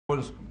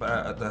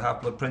the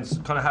Half-Blood Prince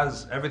kind of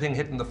has everything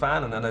hitting the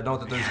fan, and I know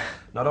that there's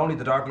not only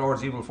the Dark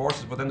Lord's evil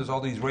forces, but then there's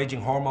all these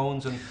raging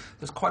hormones, and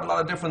there's quite a lot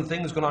of different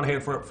things going on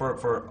here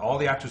for all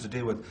the actors to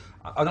deal with.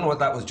 I don't know whether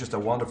that was just a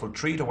wonderful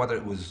treat or whether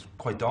it was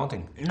quite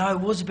daunting. No, it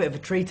was a bit of a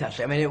treat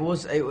actually. I mean, it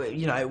was.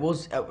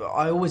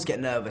 I always get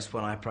nervous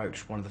when I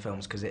approach one of the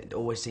films because it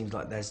always seems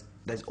like there's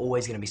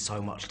always going to be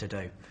so much to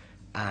do,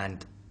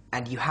 and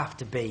you have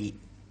to be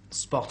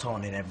spot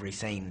on in every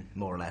scene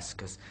more or less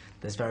because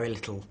there's very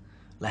little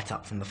let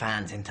up from the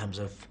fans in terms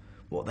of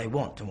what they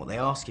want and what they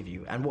ask of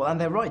you, and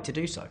they're right to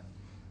do so.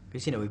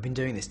 Because, we've been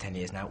doing this 10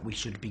 years now, we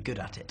should be good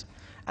at it.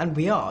 And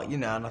we are,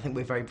 and I think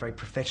we're very, very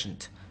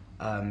proficient.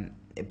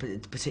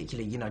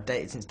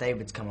 Particularly, since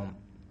David's come on,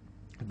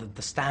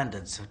 the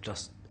standards have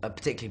just,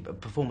 particularly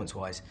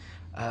performance-wise,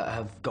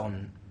 have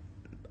gone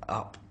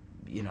up,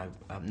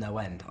 no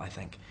end, I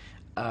think.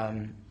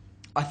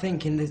 I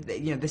think in this,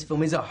 this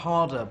film is a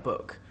harder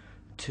book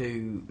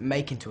to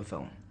make into a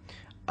film.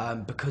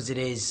 Because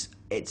it's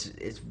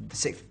the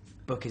sixth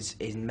book is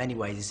in many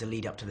ways is a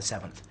lead up to the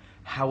seventh.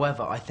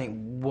 However, I think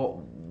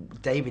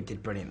what David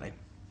did brilliantly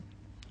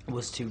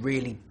was to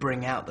really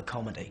bring out the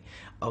comedy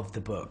of the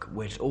book,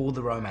 which all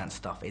the romance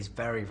stuff is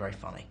very, very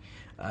funny.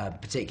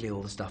 Particularly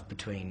all the stuff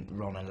between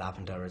Ron and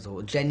Lavender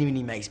it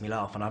genuinely makes me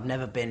laugh, and I've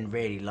never been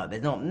really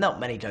there's not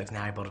many jokes in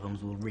Harry Potter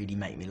films will really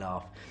make me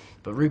laugh.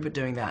 But Rupert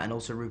doing that, and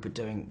also Rupert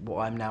doing what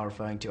I'm now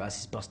referring to as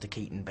his Buster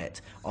Keaton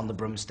bit on the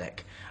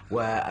broomstick,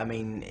 where, I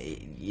mean,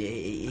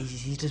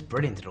 he's just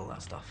brilliant at all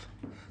that stuff.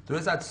 There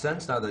is that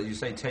sense now that you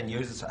say 10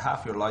 years, it's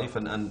half your life,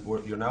 and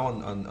you're now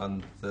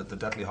on the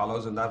Deathly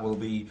Hallows, and that will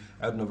be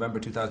out in November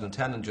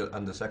 2010,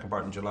 and the second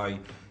part in July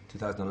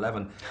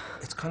 2011.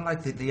 It's kind of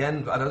like the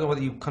end. I don't know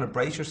whether you kind of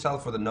brace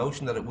yourself for the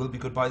notion that it will be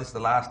goodbye. This is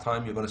the last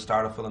time you're going to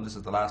start a film. This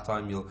is the last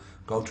time you'll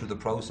go through the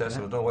process.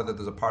 Yeah. And I don't know whether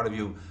there's a part of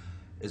you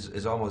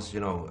is almost, a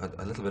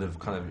little bit of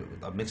kind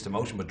of a mixed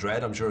emotion, but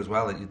dread, I'm sure, as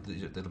well.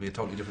 It'll be a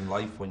totally different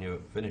life when you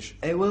finish.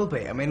 It will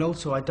be. I mean,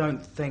 also, I don't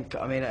think.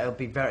 I mean,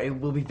 it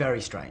will be very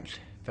strange.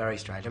 Very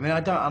strange. I mean,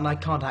 I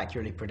can't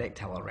accurately predict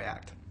how I'll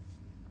react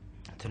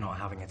to not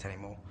having it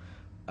anymore.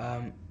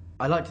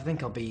 I like to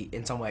think I'll be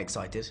in some way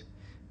excited,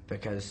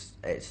 because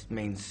it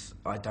means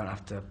I don't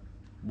have to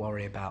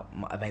worry about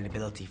my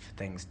availability for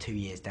things 2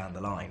 years down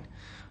the line.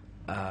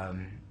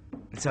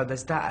 So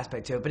there's that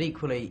aspect to it, but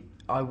equally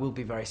I will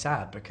be very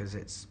sad because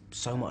it's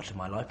so much of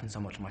my life and so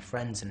much of my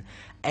friends, and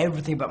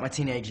everything about my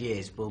teenage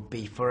years will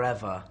be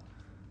forever,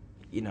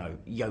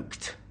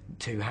 yoked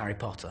to Harry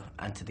Potter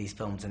and to these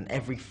films, and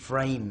every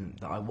frame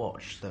that I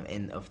watch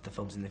of the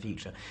films in the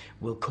future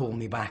will call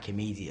me back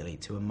immediately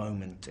to a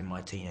moment in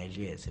my teenage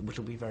years, which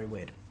will be very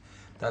weird.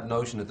 That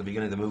notion at the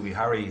beginning of the movie,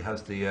 Harry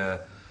has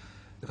the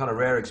kind of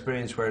rare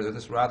experience where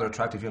this rather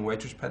attractive young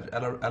waitress,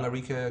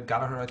 Elarica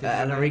Gallagher, I think.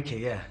 Elarica,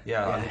 yeah.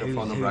 Yeah, I think her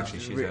phone number actually.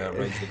 She's a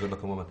raging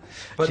good-looking woman.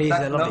 But she's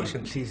that lovely.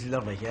 Notion, she's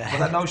lovely, yeah. But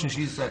that notion,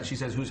 she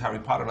says, "Who's Harry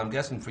Potter?" And I'm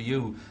guessing for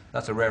you,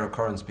 that's a rare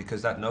occurrence,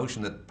 because that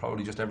notion that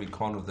probably just every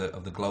corner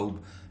of the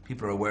globe,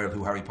 people are aware of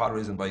who Harry Potter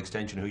is, and by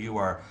extension who you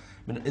are.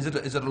 I mean, is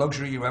it a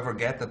luxury you ever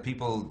get that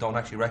people don't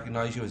actually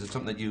recognise you? Is it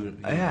something that you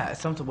yeah, it's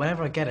something.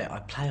 Whenever I get it, I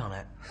play on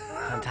it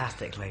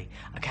fantastically.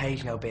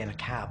 Occasionally, I'll be in a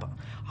cab.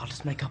 I'll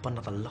just make up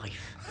another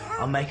life.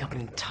 I'll make up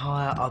an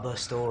entire other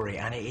story,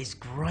 and it is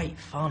great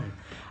fun.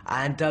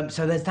 And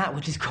so there's that,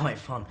 which is quite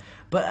fun.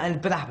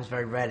 But that happens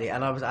very rarely.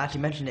 And I was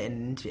actually mentioning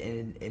it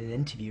in an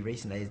interview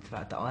recently, is the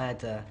fact that I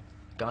had a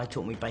guy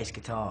taught me bass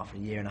guitar for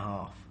 1.5 years,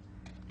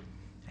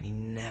 and he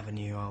never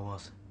knew who I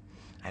was.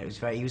 And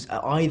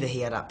either he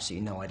had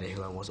absolutely no idea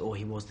who I was, or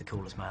he was the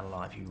coolest man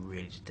alive who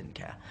really just didn't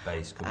care.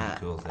 Bass could be a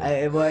cool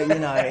thing.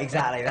 Well,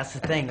 exactly, that's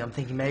the thing. I'm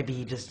thinking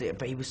maybe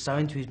but he was so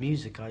into his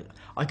music,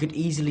 I could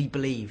easily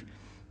believe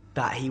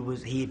that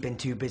he had been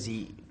too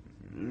busy,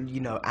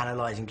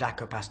 analysing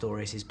Jaco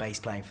Pastorius' bass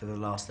playing for the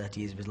last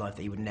 30 years of his life,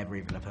 that he would never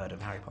even have heard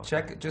of Harry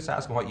Potter. Just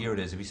ask him what year it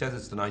is. If he says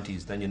it's the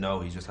 90s, then you know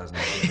he just hasn't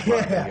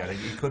idea.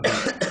 He could be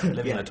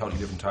living in a totally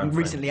different time frame.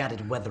 Recently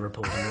added Weather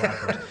Report on the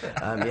record.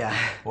 Yeah.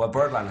 Well,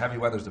 Birdland, Heavy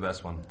Weather's the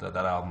best one, that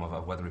album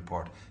of Weather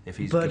Report. If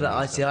he's but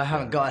I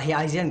haven't got. He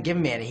hasn't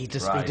given me any. He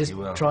just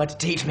tried to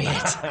teach me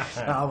it.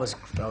 I was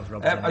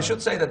rubbing I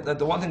should say that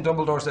the one thing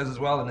Dumbledore says as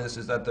well in this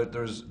is that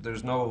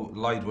there's no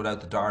light without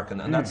the dark,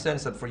 and that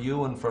sense that for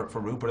you and for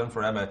Rupert and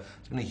for Emma,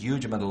 it's been a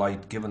huge amount of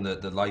light given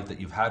the life that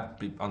you've had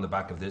on the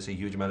back of this, a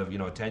huge amount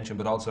of attention,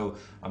 but also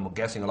I'm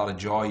guessing a lot of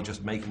joy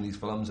just making these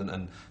films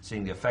and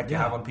seeing the effect you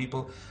have on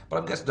people. But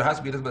I'm guessing there has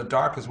to be a little bit of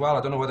dark as well.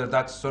 I don't know whether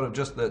that's sort of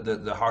just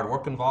the hard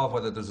work involved,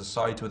 whether there's a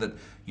side to it that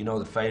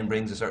that fame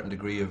brings a certain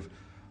degree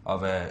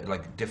of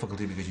like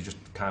difficulty because you just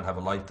can't have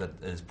a life that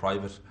is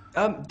private.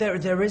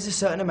 There is a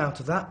certain amount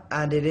of that,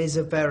 and it is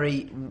a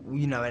very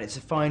and it's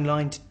a fine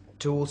line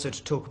to also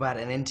talk about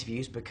it in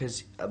interviews,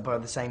 because by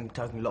the same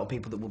token, a lot of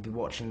people that will be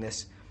watching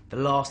this, the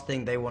last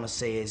thing they want to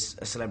see is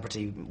a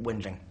celebrity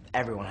whinging.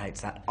 Everyone hates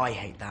that. I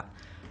hate that.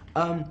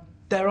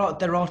 There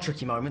are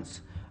tricky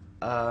moments,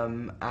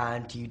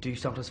 and you do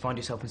sometimes find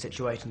yourself in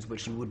situations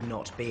which you would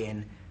not be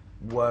in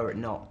were it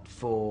not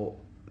for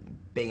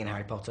being in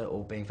Harry Potter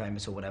or being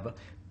famous or whatever.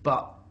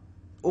 But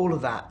all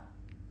of that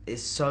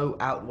is so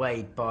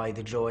outweighed by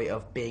the joy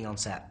of being on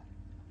set.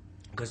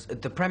 Because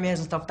the premieres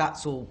and stuff,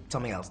 that's all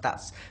something else.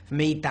 That's, for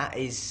me,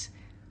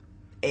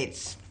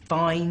 it's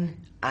fine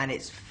and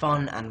it's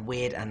fun and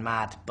weird and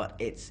mad, but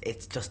it's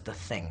just a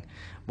thing.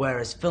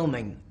 Whereas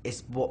filming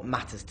is what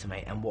matters to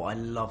me and what I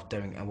love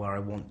doing and where I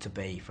want to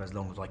be for as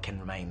long as I can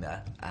remain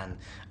there. And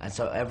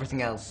so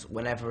everything else,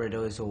 whenever it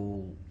is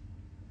all,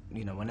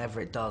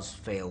 whenever it does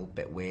feel a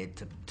bit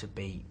weird to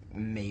be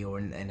me or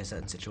in a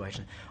certain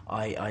situation,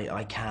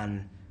 I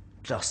can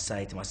just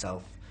say to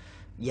myself,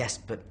 yes,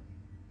 but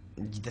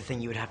the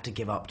thing you would have to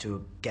give up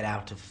to get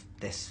out of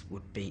this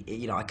would be,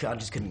 I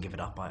just couldn't give it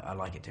up. I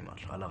like it too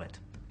much. I love it.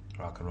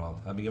 Rock and roll.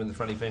 I'll be giving the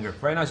friendly finger.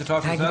 Very nice to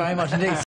talk to you, Thank you very much indeed.